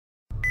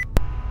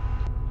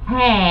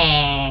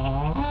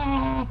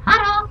Hey,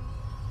 hello.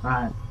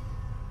 Alright,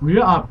 we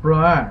are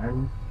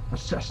playing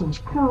Assassin's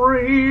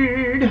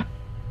Creed.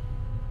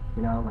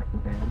 You know, like the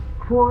band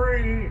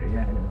Creed.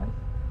 Yeah, anyway.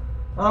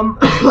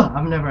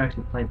 I've never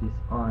actually played this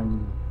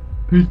on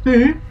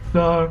PC,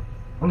 so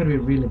I'm gonna be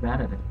really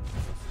bad at it.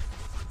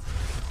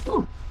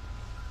 Ooh,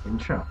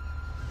 intro.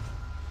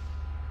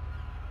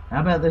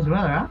 How about this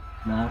weather, huh?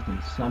 Nice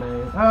and sunny.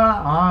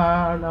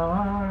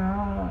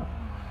 No.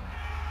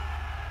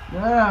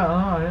 Yeah,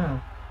 oh yeah.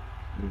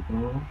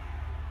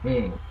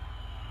 Hey.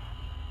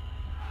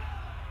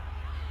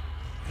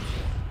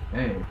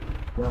 Hey,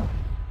 well,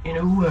 in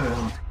a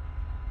world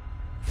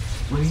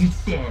where you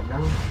stand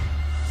on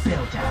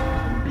bell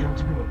towers and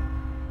build me,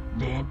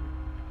 then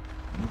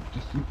you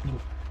disappear,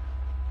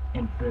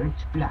 and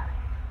birds fly,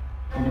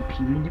 and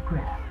appear in the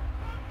crowd,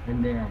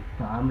 and then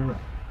climb the road.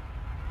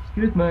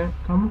 Excuse me,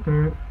 come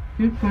through.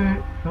 Excuse me,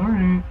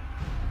 sorry.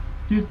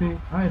 Excuse me,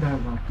 I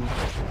don't like you.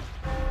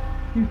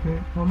 Excuse me,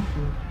 come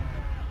through.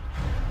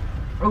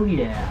 Oh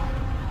yeah.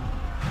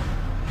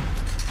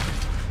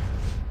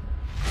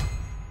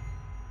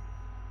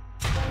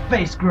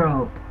 Face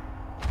grove.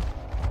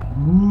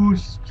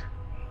 Moose.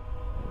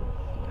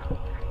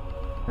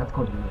 That's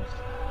called a moose.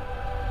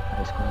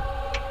 Face grove.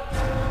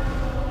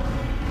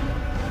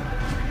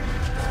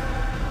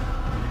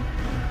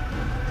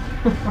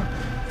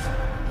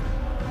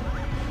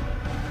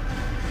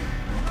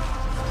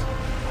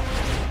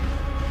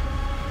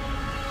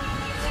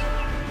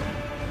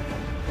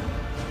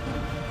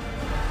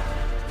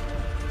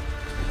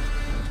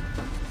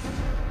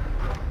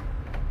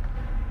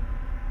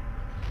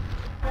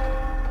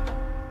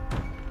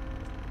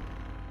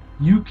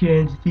 You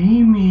can't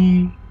see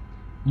me.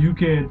 You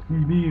can't see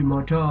me.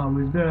 My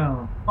time is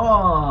down.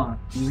 Oh,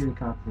 you really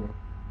can't see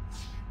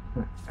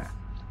it.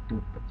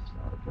 Stupid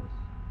soldiers.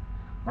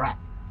 Alright.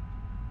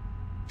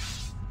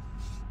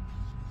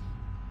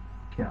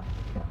 Kill.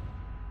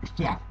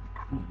 Assassin's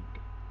Creed.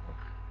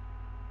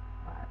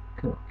 Alright,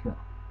 cool.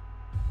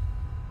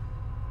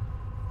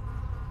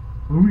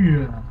 Oh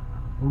yeah.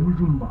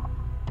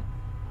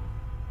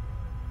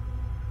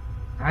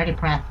 I already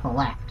pressed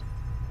select.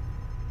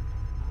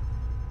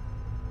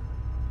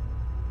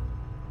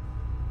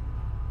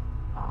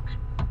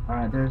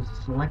 Alright, there's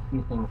select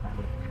few things I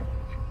would change.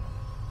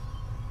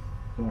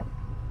 Yeah.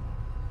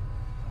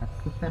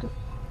 That's pathetic.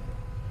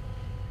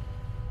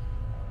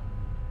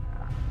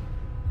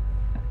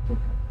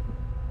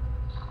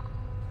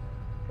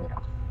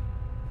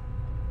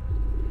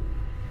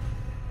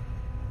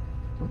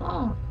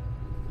 Oh.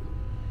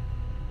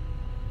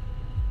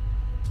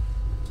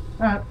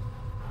 Alright.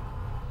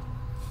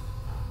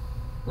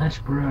 Let's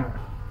grow.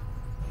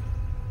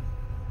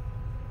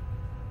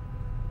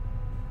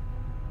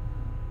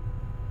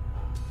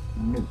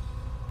 No.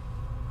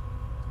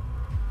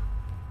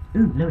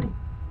 Ooh, loading.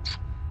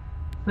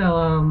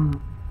 So,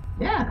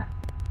 yeah.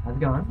 How's it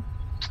going?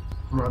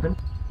 I'm Robin.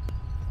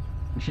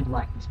 You should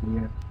like this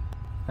video,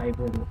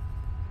 favorite it,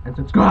 and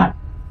subscribe.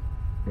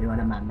 Be one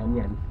of my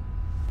minions.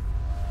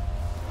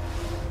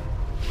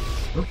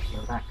 Oops,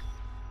 you're back.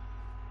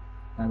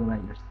 By the way,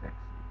 you're sexy.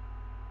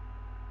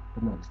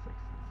 But not sexy.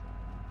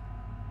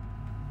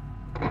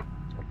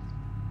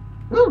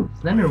 Ooh,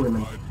 slender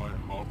women.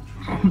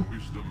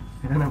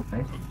 I don't have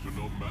face. And to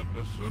know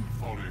madness and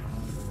folly.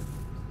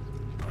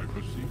 I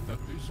perceive that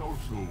this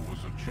also was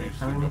a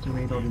chase. I need to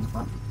read all these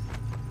buttons.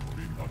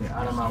 Get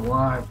out of my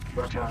way,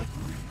 Richard.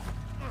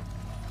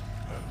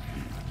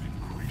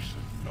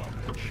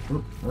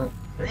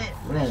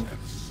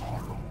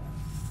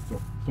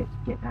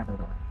 Get out of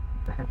there.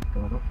 What the heck's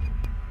going on?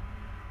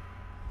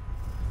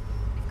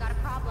 We've got a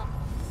problem.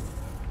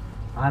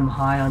 I'm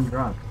high on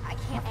drugs. I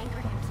can't anchor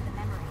him to the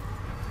memory.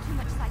 Too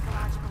much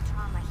psychological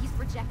trauma. He's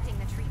rejecting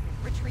the treatment.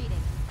 Retreating.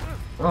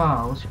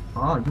 Oh,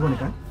 you wanna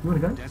go? You wanna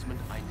go? Desmond,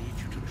 I need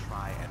you to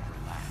try and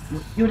relax.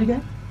 You wanna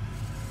go?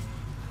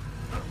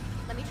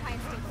 Let me try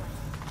and stabilize.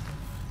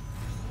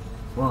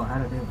 Well, how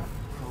to do that?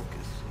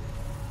 Focus.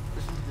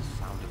 Listen to the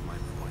sound of my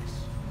voice.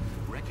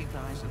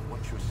 Recognize that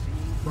what you're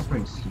seeing Not is very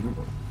not real.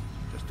 suitable.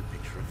 Just a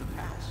picture of the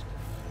past.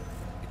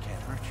 It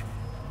can't hurt you.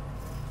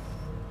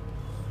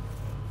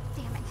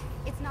 Damn it.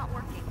 It's not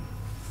working.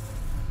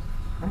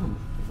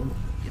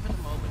 Give it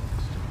a moment.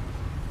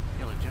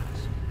 You'll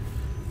adjust.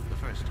 The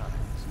first time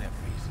is never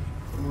easy.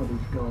 What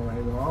is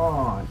going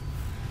on?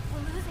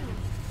 We're losing him.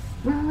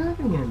 We're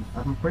moving in.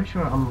 I'm pretty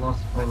sure I'm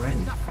lost already.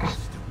 We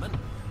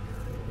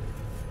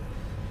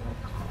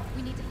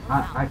need to pull him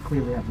out. I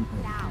clearly haven't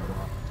played this in a Now.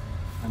 while.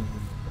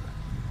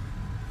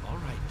 All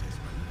right,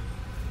 Desmond.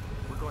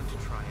 We're going to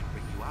try and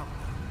bring you out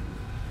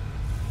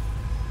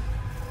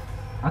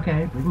now. Okay,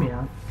 bring me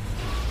out.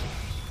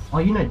 Oh,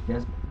 you know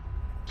Desmond.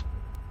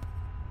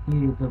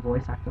 He's the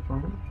voice actor for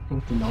him. I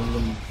think the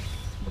Nolan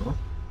stuff.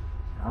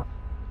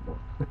 You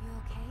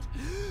okay?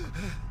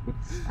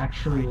 It's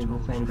actually the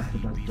same guy who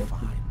does Be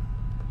Desmond. fine.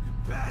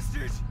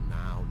 Bastards!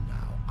 Now,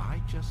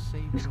 I just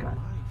saved This your guy.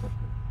 life.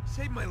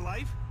 Saved my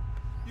life?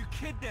 You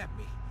kidnapped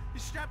me. You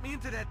strapped me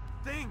into that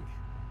thing.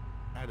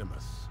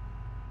 Animus.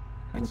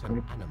 Kind It's of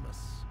an creepy.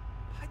 animus.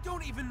 I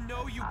don't even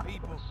know you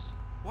people.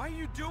 Why are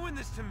you doing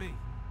this to me?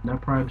 No You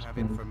probes, have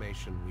please.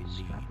 information we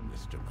need,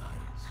 Mr.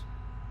 Miles.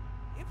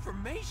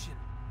 Information?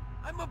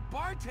 I'm a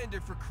bartender,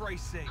 for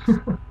Christ's sakes.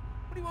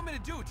 What do you want me to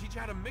do? Teach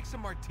you how to mix a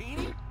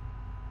martini?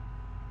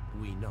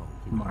 We know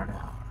who Smart you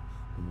ass.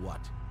 are, what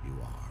you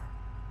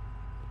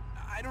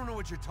are. I don't know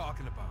what you're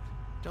talking about.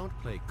 Don't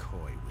play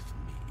coy with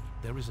me.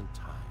 There isn't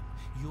time.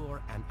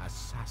 You're an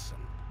assassin.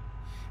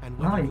 And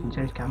Well, whether you can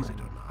change realize camera. it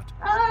or not,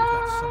 you've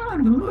got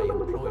something that my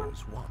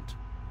employers want.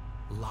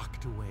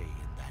 Locked away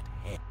in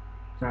that head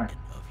Sorry.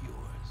 of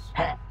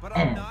yours. But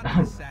I'm not an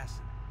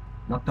assassin.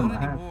 Knocked on Not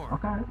my head. anymore.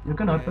 Okay, you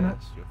can open it.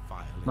 Yes, your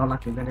file Not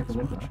like there's indicated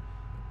anything as in much. there.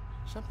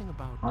 Something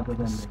about Other an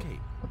than the-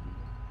 escape.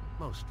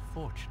 Most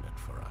fortunate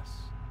for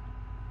us.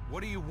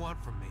 What do you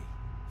want from me?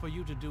 For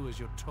you to do as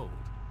you're told.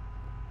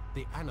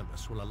 The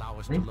Animus will allow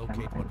us to Think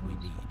locate I'm what we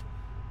Animus. need.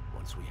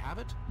 Once we have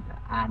it,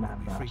 I we'll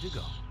be free to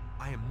go.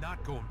 I am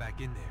not going back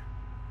in there.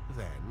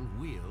 Then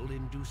we'll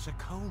induce a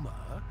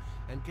coma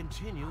and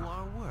continue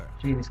our work.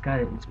 Gee, this guy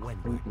is When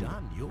we're creepy.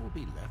 done, you'll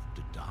be left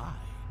to die.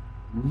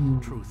 Ooh.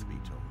 Truth be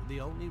told,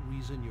 the only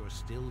reason you're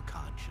still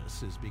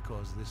conscious is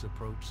because this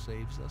approach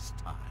saves us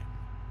time.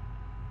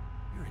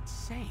 You're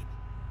insane.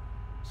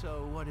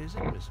 So what is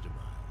it, Mr.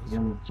 Miles?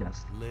 You'll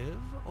just Live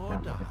or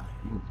don't die? look at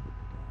it.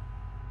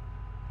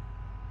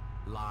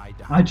 Lie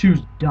down. I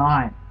choose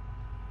die.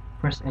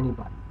 Press any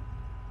button.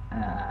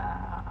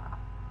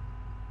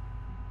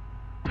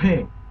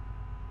 P.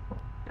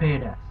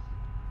 Penis.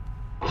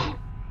 A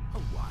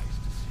wise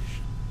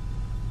decision.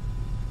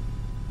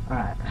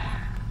 Alright.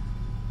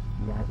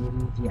 Yeah,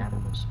 in the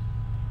animals.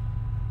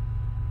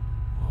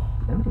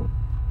 Empty.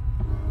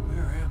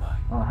 Where am I?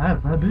 Oh,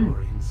 have I been?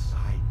 You're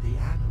inside the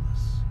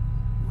Animus.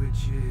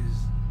 Which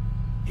is...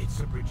 It's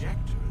a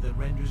projector that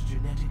renders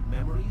genetic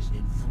memories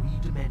in 3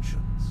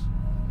 dimensions.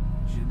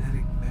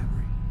 genetic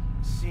memory.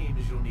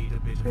 Seems you'll need a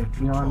bit of a Pick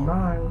your tutorial.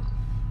 nose.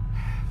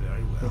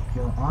 Very well. Pick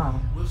your eye.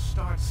 We'll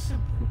start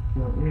simple.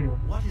 Pick your ear.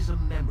 What is a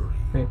memory,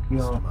 Pick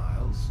your- Mr.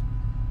 Miles?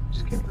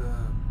 Just It's kidding. the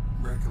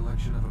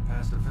recollection of a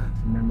past event.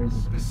 Memories.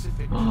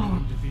 Specific to the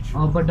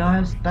individual.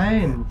 Obadiah memory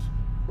Stein. event.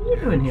 What are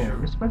you doing here? Sure.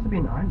 You're supposed to be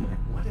an Iron Man.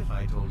 What if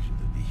I told you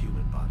that the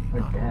human body We're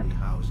not dead. only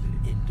housed an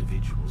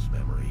individual's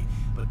memory,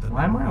 but the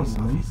Why am I a memories of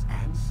woman? his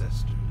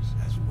ancestors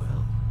as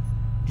well?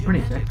 It's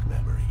pretty Genetic sick.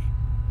 memory,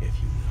 if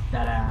you will.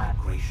 Ta-da.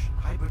 Migration,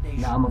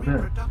 hibernation, Now I'm a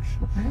bird.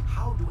 reproduction. Okay.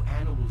 How do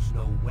animals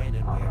know when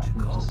and where Alright, to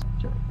go? just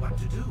joke. What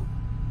to do?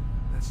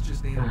 That's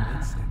just animal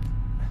instinct.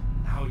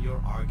 Now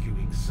you're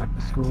arguing Back to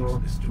semantics, school,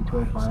 Mr. into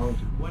Miles.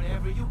 biology.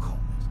 Whatever you call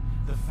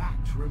it, the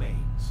fact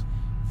remains.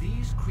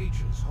 These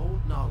creatures hold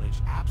knowledge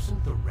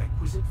absent the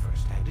requisite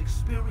first-hand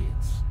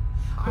experience.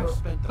 I've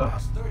spent the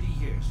past 30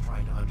 years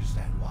trying to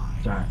understand why.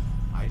 Sorry.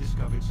 I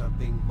discovered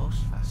something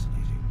most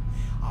fascinating.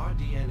 Our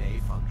DNA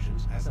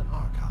functions as an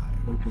archive.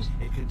 Interesting.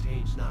 It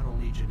contains not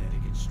only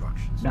genetic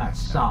instructions That's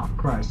passed down soft, from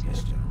Christ.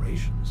 previous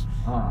generations,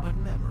 Ah. but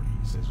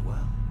memories as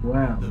well.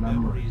 Well, The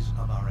memories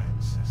of our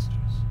ancestors.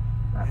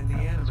 And the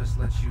Animus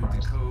lets you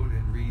Christ. decode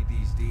and read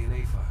these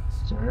DNA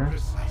files. Sir?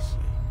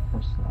 Precisely.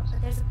 That's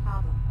But there's a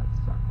problem.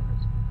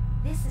 suckers.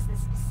 This is the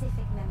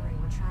specific memory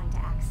we're trying to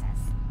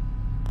access.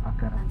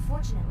 Okay.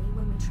 Unfortunately,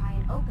 when we try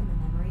and open the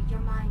memory,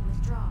 your mind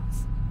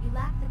withdraws. You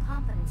lack the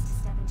confidence to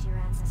step into your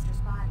ancestor's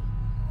body.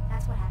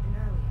 That's what happened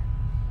earlier.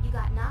 You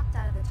got knocked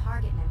out of the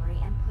target memory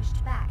and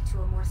pushed back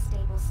to a more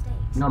stable state.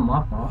 Not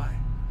my fault. Why?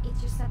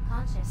 It's your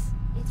subconscious.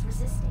 It's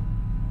resisting.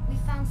 We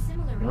found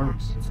similar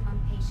reactions among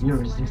patients You're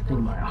who resisting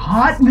undergo my hypnosis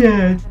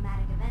hotness. or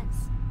traumatic events.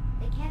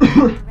 They can't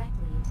go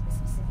directly into the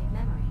specific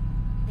memory.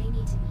 They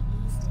need to be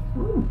eased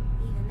in. Ooh.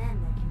 Even then,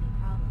 there can be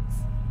problems.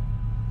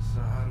 So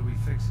how do we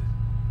fix it?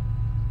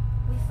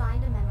 We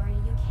find a memory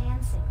you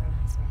can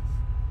synchronize with,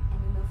 and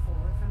we move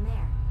forward from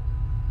there.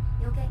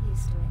 You'll get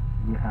used to it.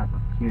 You have a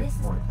cute This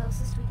is voice. the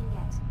closest we can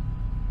get,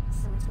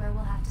 so it's where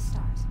we'll have to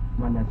start.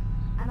 My name.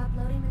 I'm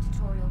uploading the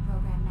tutorial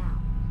program now.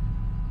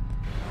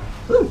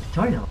 Ooh,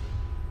 tutorial.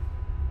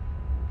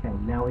 Okay,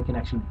 now we can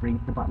actually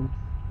read the buttons.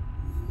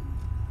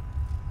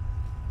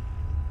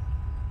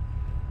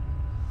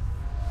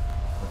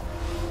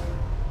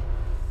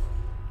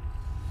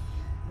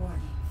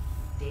 Warning.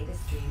 Data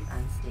stream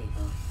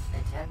unstable.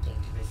 Attempting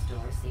to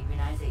restore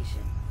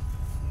synchronization.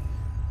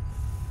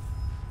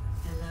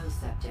 Hello,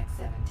 Subject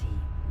 17.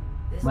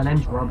 This My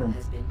name's tutorial Robin.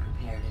 has been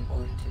prepared in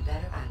order to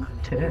better acclimate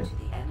you Ted. to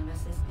the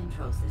Animus's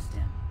control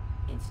system.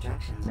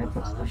 Instructions will Netflix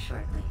follow stuff.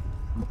 shortly.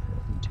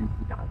 To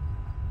die.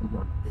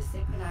 The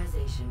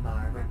synchronization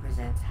bar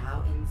represents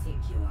how in sync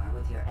you are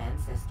with your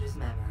ancestors'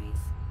 memories.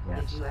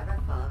 Yes. If you ever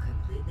fall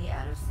completely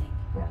out of sync,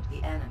 Yes.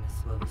 the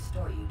Animus will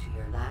restore you to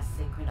your last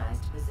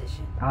synchronized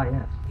position. Ah,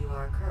 yes. You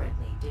are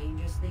currently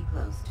dangerously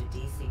close to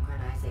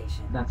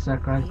desynchronization. That's so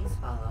crazy. Please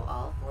follow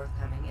all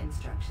forthcoming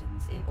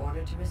instructions in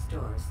order to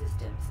restore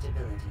system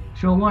stability.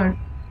 Sure won't.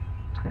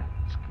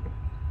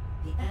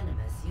 The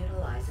Animus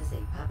utilizes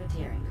a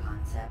puppeteering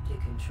concept to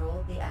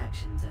control the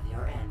actions of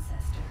your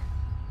ancestor.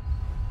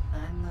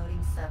 I'm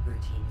loading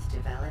subroutines to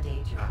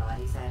validate your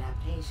body's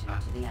adaptation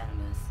to the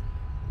Animus.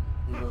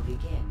 We will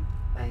begin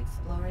by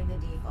exploring the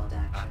default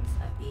actions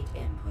of each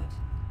input.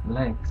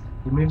 Legs.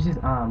 He moves his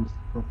arms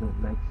with the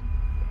legs.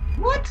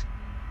 What?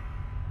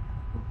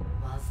 Okay.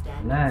 While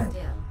standing Legs.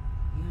 still,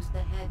 use the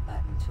head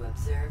button to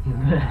observe your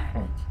The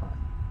environment.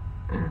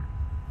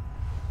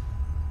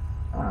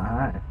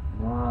 Alright.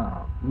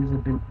 Wow. Use a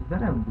bin. Is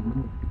that a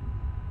movie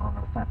or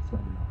a fat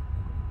son?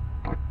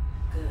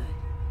 Good.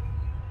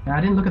 I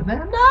didn't look at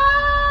them. No!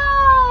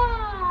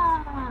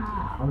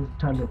 I was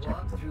trying to check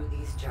Walk them. through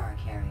these jar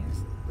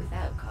carriers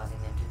without causing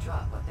them to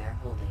drop what they're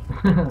holding.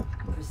 That's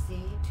cool.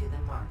 Proceed to the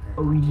marker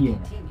Oh, to yeah.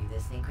 continue the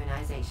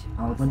synchronization I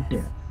process. went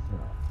there.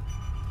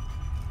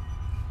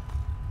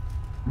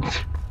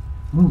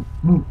 Move,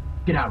 move,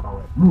 get out of my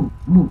way. Move,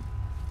 move,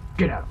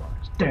 get out of my way.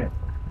 Stand.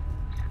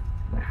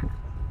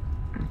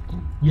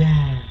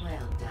 Yeah.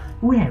 Well done.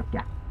 Well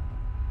done.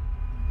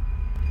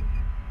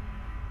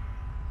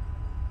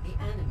 The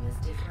Animus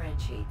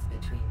differentiates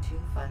between two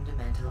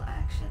fundamental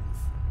actions,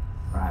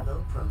 Right.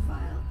 low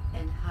profile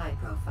and high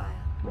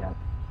profile. Yeah.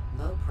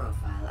 Low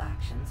profile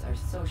actions are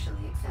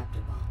socially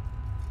acceptable.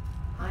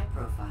 High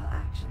profile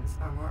actions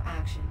are more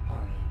action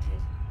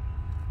oriented.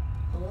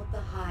 Hold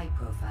the high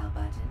profile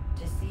button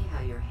to see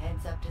how your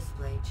heads up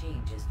display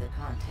changes the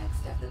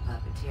context of the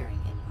puppeteering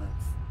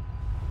inputs.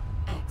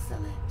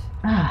 Excellent.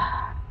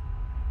 Ah.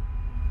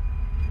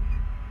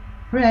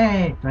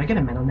 Hooray! Do I get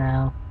a medal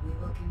now? We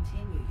will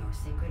continue your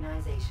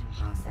synchronization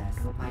process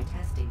by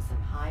testing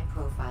some high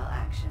profile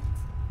actions.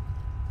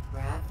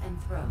 Grab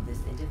and throw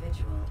this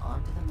individual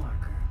onto the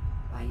marker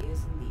by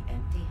using the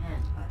empty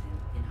hand button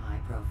in high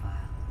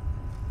profile.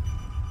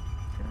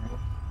 Okay.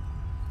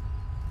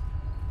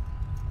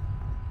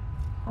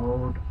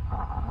 Hold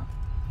R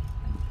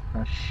and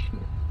press shift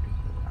to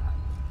the right.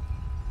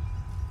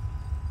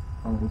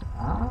 Hold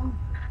R.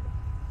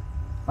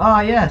 Oh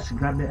yes,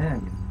 grab the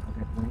egg.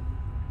 Okay, wait.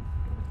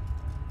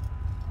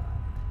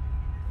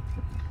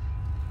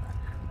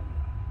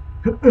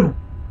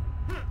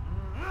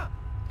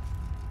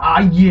 Ah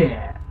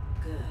yeah!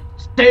 Good.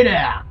 Stay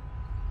there!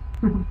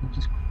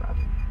 Just grab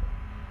it.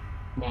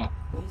 Nah.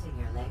 Using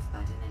your legs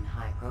button in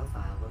high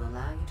profile will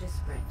allow you to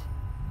sprint.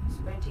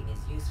 Sprinting is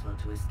useful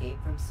to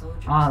escape from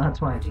soldiers Ah, that's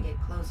why. or to get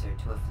closer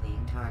to a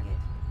fleeing target.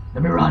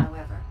 Let me run!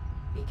 However,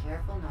 be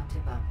careful not to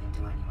bump into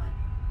anyone,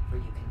 for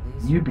you can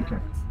lose You your be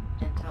balance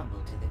and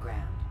tumble to the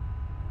ground.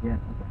 Yeah,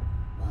 okay.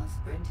 While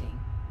sprinting,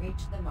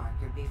 reach the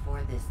marker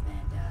before this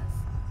man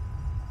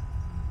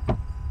does.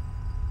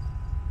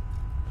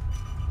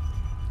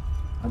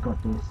 I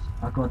got this.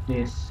 I got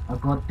this. I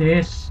got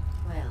this.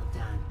 Well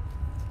done.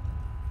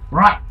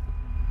 Right.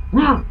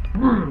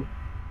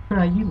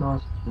 You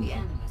lost. The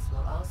Animus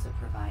will also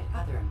provide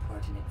other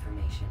important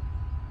information.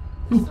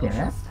 The Is social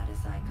there? status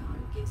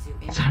icon gives you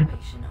Sorry.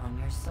 information on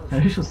your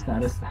Social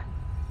status.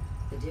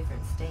 The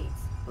different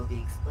states will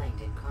be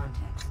explained in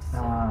context. So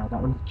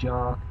That one's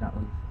jock. That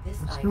one's. this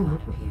I'm still icon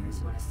looking. appears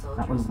when a soldier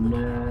That one's is looking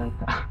nerd.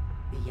 at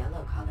you. The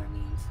yellow color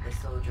means the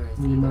soldier is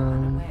Nemo. either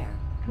unaware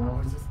or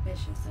Drum.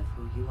 suspicious of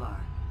who you are.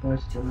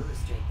 First To one.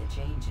 illustrate the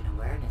change in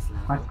awareness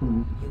High level,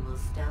 school. you will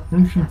stealth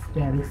Social assassinate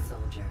status. this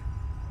soldier.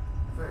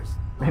 First,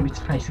 Maybe lock it's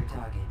onto your Facebook.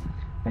 target.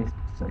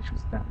 Facebook social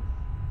status.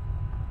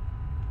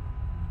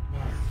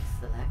 Now,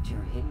 select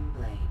your hidden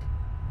blade.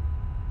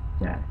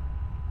 Yeah.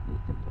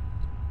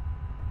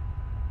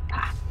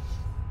 Ah.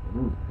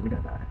 Ooh, we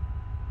got that.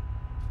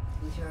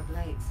 With your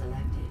blade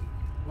selected,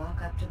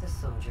 walk up to the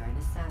soldier and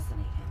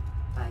assassinate him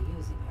by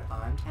using your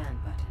armed hand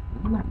button.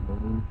 Isn't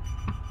that mean?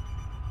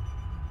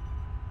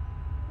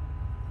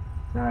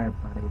 Sorry,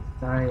 buddy.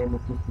 Sorry,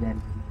 Mr. Slender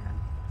Man.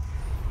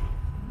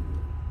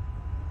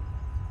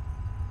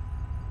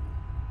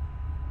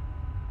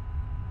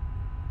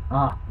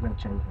 Ah, I'm gonna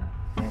change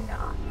that.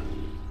 Yeah.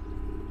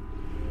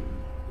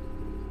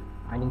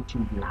 I need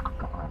to lock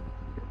on.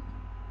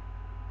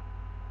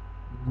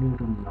 Need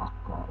to lock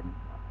on.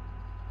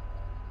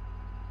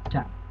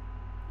 Tap.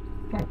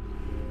 Okay.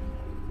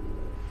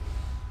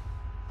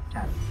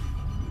 Tap.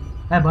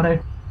 Hey, buddy.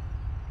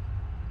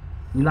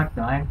 You like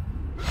dying?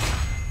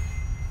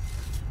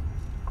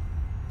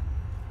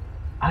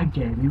 I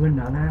gave you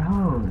another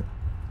hole.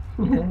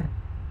 Yeah.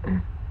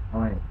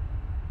 Oh wait.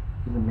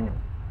 He's a man.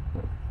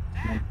 Wait.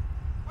 Man.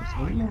 Where It's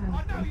are a you? man.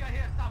 I know you're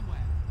here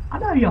somewhere. I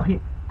know you're here.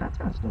 That's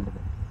how it's done to me.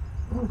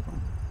 Oh,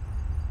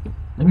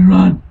 let me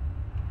run.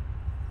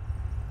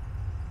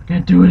 I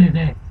can't do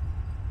anything.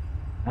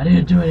 I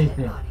didn't do The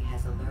anything. body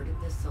has alerted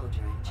the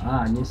soldier and changed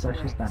Ah, new his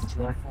social awareness status, to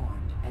right?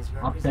 informed as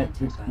Update represented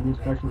this by the new red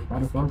social witness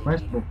status on indicator.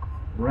 Facebook.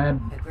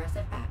 Red.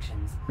 Aggressive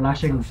actions,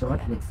 Flashing and short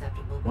socially with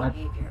unacceptable what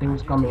behavior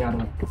things coming out of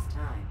undertaken it. at this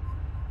time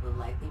will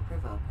likely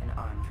provoke an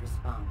armed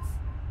response.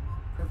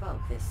 Provoke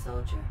this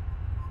soldier.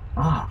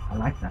 Ah, I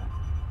like that.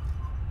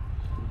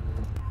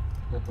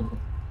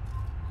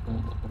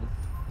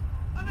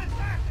 An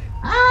assassin!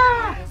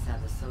 Notice how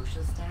the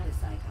social status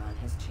icon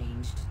has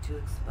changed to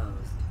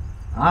exposed.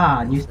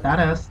 Ah, new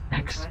status. Try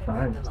to break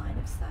Exposed. the line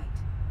of sight.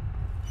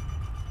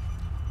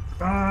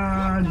 You're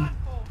Run! done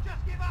for.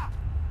 Just give up.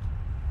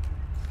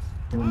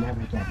 You'll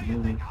never get You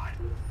me. think I...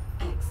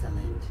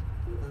 Excellent.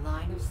 The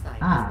line of sight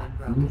Ah, has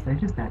been new broken.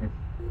 social status.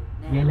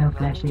 Now, Yellow run into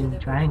flashing the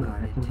triangle,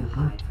 garden that's in to the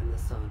hide boot. from the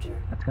soldier.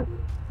 That's got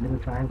little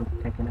triangle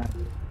taken out.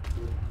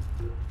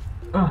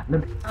 Look,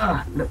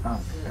 look, oh.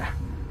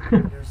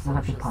 Your We'll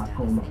have to social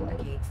parkour my status way.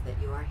 indicates that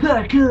you are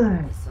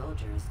Parkour! The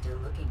soldier is still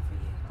looking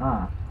for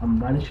you. I'm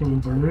vanishing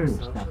Until your blue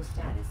social stuff.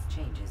 status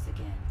changes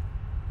again.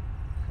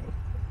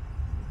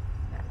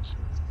 That's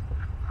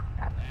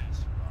right.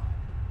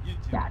 You do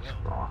That's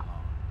well.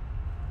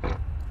 right.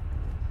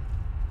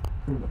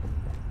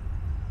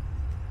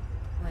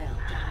 Well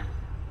done.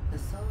 The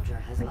soldier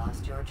has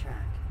lost your track.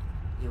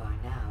 You are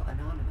now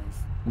anonymous,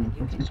 and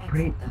you can It's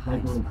pretty exit the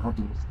hide blatantly spot.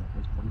 obvious that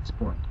there's one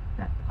sport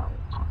that I'll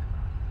talk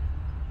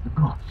about.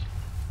 Gosh,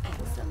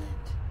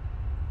 Excellent.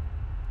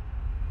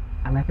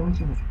 I like it when she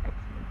says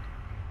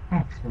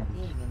excellent.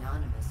 Being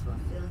anonymous will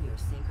fill your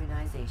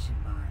synchronization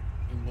bar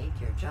and make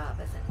your job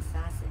as an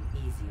assassin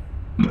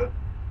easier.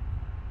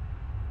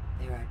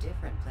 There are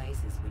different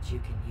places which you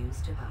can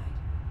use to hide.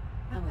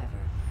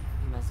 However,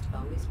 you must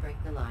always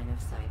break the line of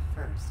sight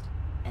first,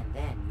 and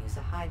then use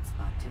a hide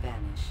spot to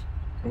vanish.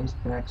 Face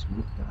backs,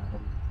 root garden,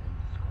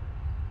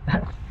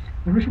 and skull.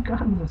 The root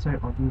gardens are so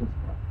obvious.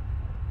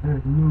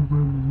 There's no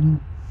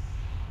room.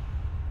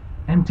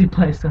 Empty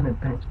place on a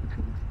bench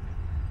between.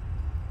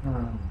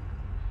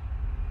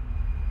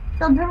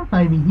 They'll never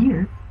find me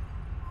here.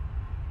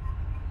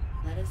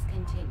 Let us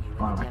continue with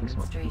Oh, I the like this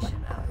one.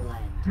 demonstration of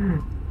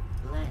blend.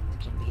 Blend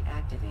can be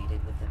activated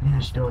with the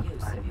passive don't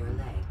use find of your me.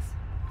 legs.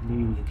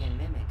 Please. You can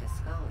mimic a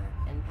scholar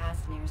and pass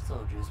near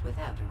soldiers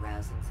without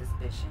arousing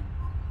suspicion.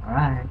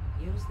 Alright.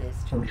 Use this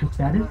to Social reach the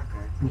status?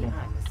 marker Yeah.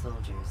 behind the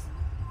soldiers.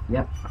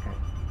 Yep, okay.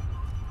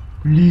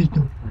 Please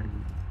don't find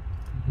me.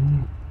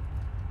 Please.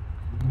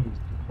 Please,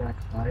 do not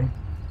find me.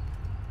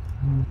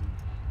 Please.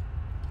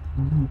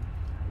 Please.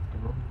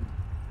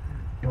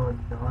 Do not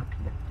let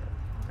them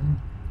find me.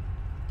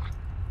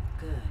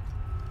 Good.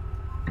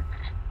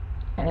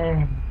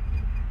 Hey.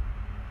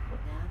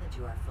 Now that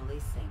you are fully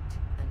synced,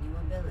 a new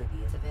ability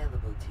is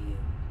available to you.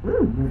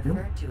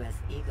 Referred to as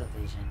Eagle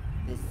Vision,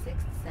 this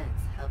sixth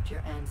sense helped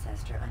your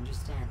ancestor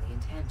understand the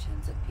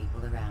intentions of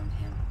people around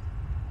him.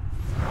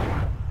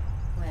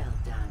 Well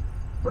done.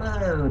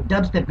 Whoa,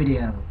 dubstep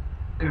video.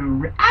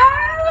 Remember,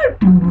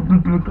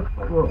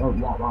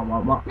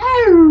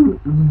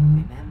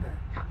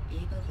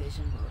 Eagle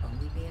Vision will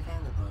only be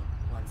available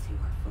once you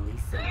are fully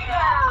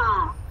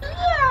synced.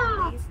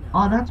 Please note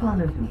Oh, that that's why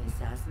there's following the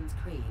Assassin's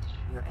Creed,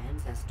 your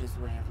ancestor's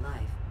way of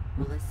life,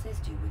 will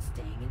assist you with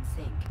staying in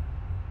sync.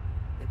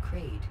 The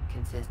creed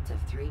consists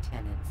of 3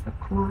 tenets. a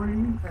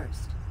cream.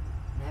 First,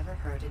 never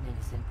hurt an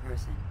innocent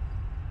person.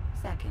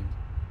 Second,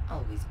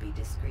 always be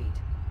discreet.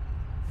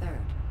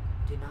 Third,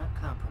 do not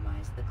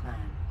compromise the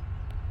clan.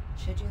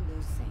 Should you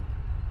lose sync,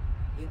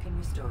 you can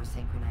restore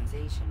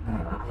synchronization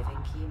by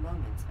reliving key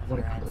moments of What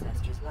a your creed.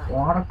 ancestor's life,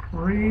 What a or by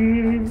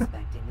creed.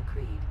 respecting the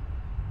creed.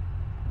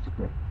 That's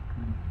great.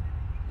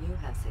 You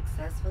have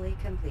successfully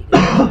completed the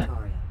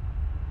tutorial.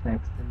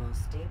 Thanks. The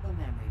most stable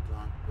memory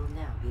block will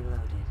now be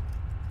loaded.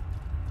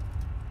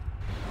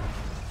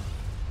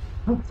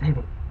 Oh, save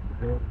it.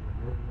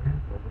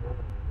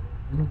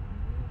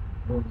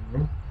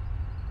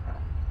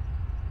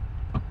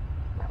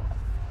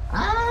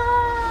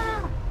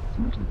 Ah!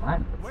 Too much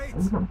blood. Wait!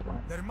 There's no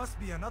blood. There must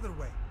be another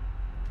way.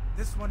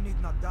 This one need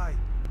not die.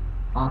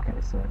 Okay,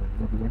 so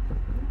it'll be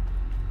interesting.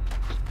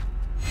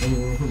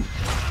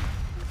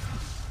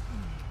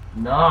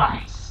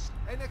 Nice!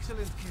 An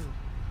excellent kill.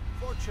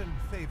 Fortune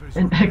favors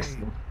An your brave.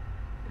 excellent.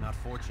 Not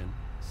fortune,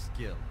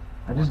 skill.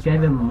 I just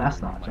gave him a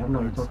massage. I don't know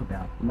what you're talking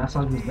about. The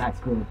massage was that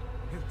good.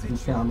 He'll He teach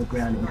fell on the you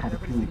ground and not had a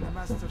everything pee. the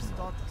masters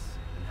taught us.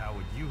 And how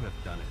would you have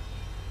done it?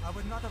 I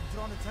would not have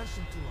drawn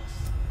attention to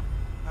us.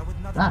 I would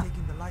not Ah. have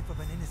taken the life of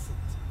an innocent.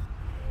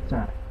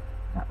 Sorry.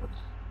 That was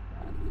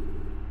bad.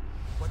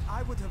 What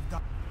I would have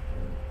done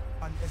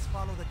is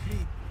follow the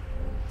creed.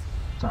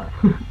 Sorry.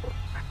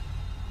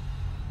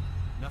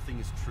 Nothing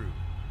is true.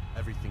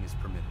 Everything is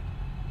permitted.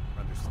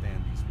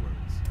 Understand these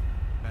words.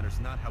 Matters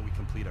not how we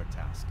complete our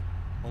task,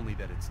 only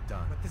that it's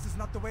done. But this is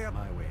not the way of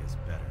My way is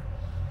better.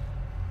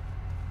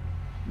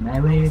 My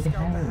way to Scout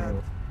hell.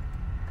 ahead.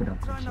 Good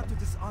old Try not to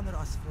cliche. dishonor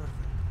us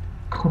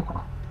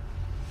further.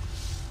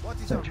 What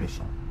is So our true.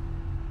 mission?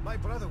 My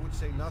brother would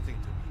say nothing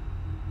to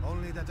me.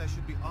 Only that I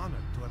should be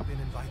honored to have been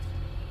invited.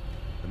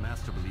 The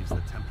Master believes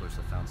the Templars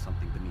have found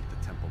something beneath the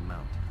Temple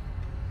Mount.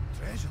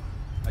 Treasure?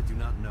 I do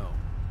not know.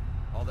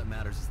 All that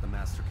matters is the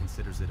Master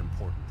considers it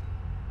important.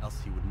 Else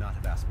he would not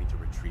have asked me to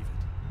retrieve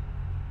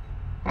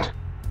it.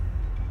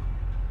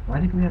 Why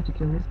did we have to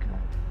kill this guy?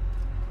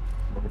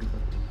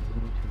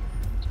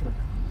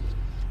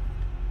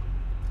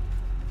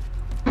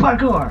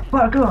 Parkour!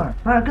 Parkour!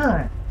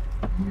 Parkour!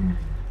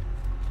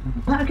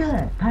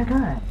 Parkour!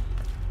 Parkour!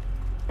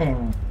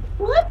 And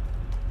what?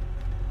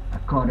 I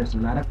call this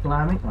ladder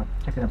climbing. Oh,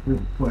 check it out,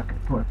 dude. Pork.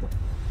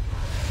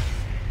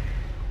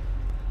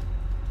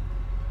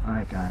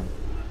 Alright, guys.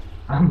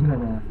 I'm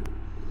gonna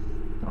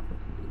stop it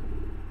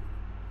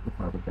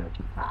before we go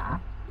too far.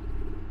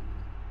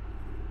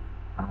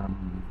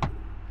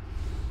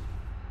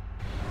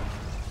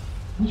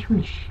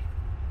 Wish.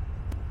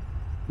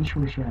 This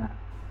was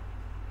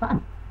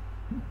fun.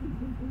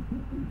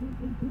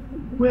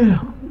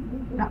 Well,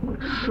 that was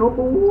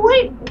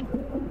sweet.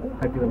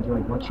 Hope you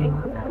enjoyed watching.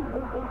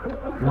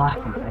 Like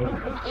and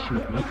favorite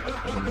shoot me.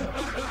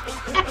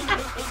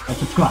 And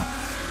subscribe.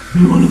 Be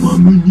one of my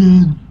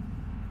minions.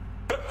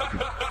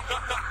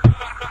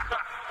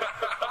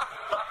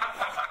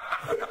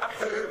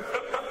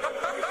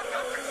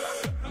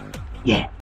 Yeah.